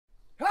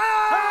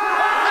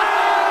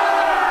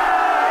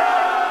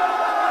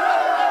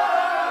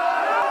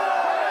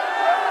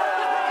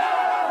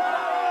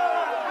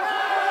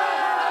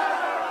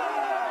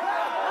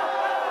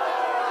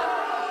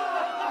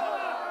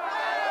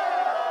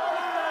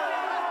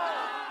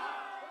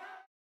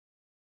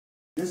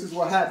This is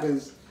what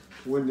happens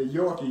when the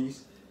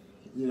Yorkies,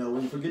 you know,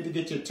 when you forget to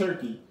get your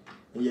turkey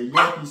and your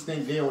Yorkies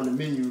think they're on the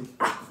menu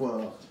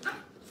for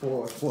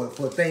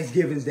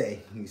Thanksgiving's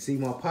Day. You see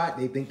my pot,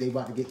 they think they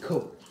about to get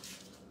cooked.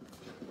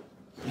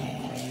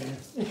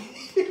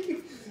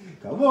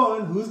 Come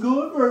on, who's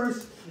going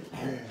first?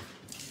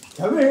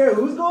 Come here,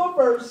 who's going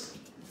first?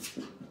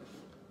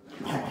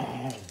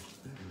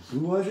 Who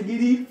wants to get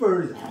eaten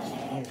first?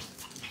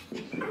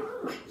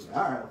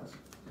 All right.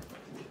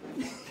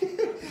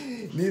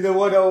 Neither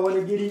one of them want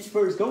to get eaten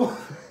first. Come on.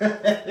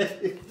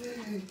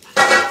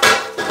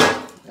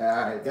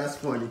 All right, that's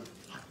funny.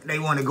 They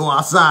want to go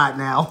outside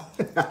now.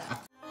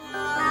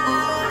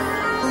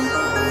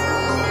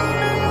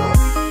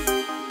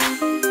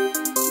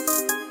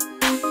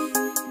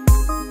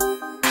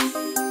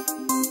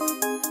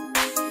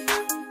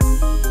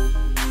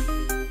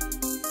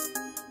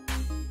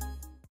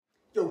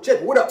 Yo,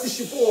 check it. What up? This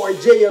your boy,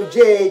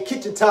 JMJ,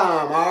 Kitchen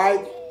Time, all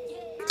right?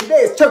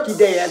 Today is Turkey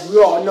Day, as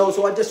we all know,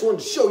 so I just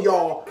wanted to show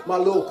y'all my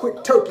little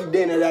quick turkey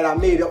dinner that I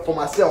made up for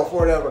myself or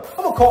whatever.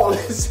 I'm going to call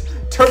this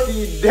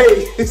Turkey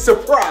Day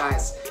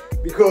Surprise,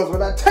 because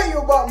when I tell you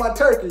about my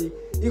turkey,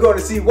 you're going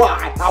to see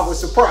why I was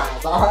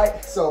surprised, all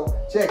right? So,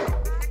 check it.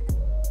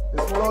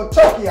 This little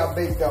turkey I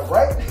baked up,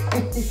 right?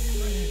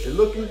 It's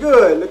looking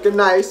good, looking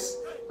nice,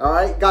 all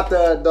right? Got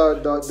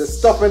the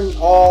stuffing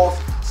all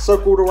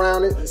circled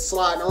around it and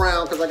sliding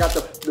around because I got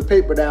the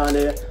paper down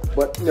there.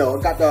 But, you know,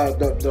 got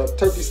the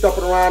turkey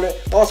stuffing around it.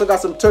 Also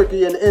got some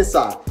turkey in the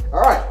inside.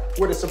 All right,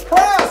 where the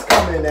surprise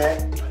come in at,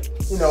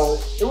 you know,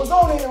 it was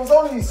only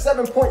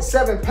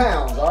 7.7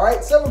 pounds, all right?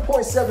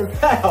 7.7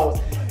 pounds.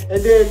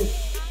 And then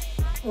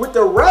with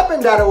the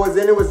wrapping that it was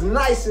in, it was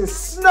nice and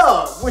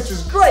snug, which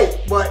is great.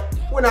 But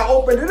when I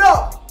opened it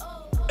up,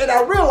 and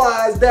I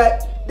realized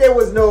that there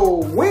was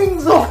no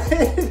wings on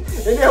it,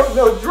 and there was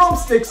no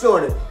drumsticks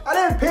on it. I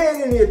didn't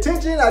pay any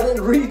attention. I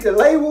didn't read the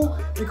label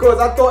because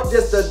I thought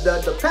just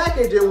the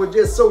packaging was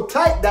just so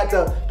tight that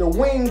the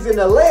wings and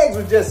the legs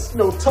were just, you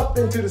know, tucked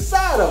into the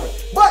side of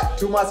it. But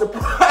to my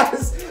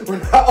surprise,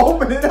 when I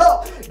opened it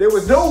up, there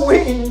was no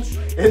wings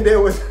and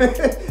there was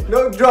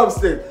no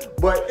drumstick.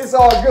 But it's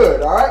all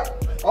good, all right?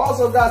 I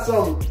also got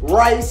some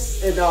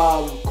rice and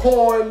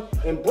corn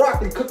and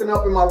broccoli cooking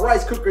up in my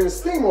rice cooker and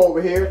steamer over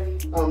here.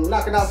 I'm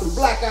knocking out some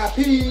black-eyed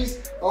peas.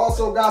 I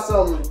also got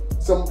some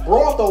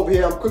broth over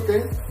here I'm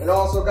cooking, and I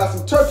also got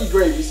some turkey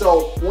gravy.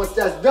 So once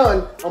that's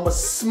done, I'm gonna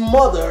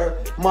smother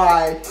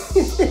my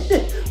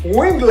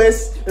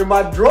wingless and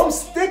my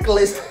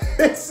drumstickless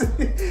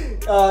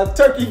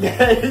Turkey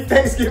Day,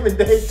 Thanksgiving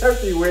Day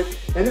turkey with,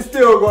 and it's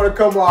still gonna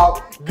come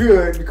out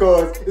good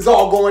because it's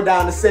all going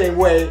down the same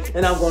way,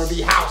 and I'm gonna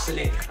be housing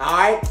it, all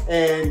right?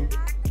 And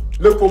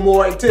look for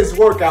more intense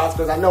workouts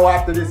because I know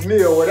after this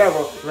meal, whatever,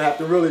 I'm gonna have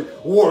to really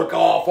work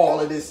off all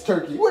of this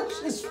turkey, which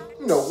is,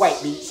 you know,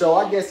 white meat, so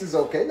I guess it's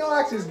okay. No,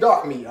 actually it's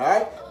dark meat, all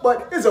right?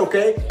 But it's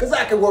okay because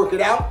I can work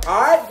it out,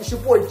 all right? It's your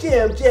boy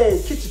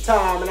JMJ, Kitchen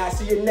Time, and I'll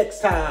see you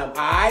next time, all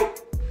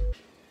right?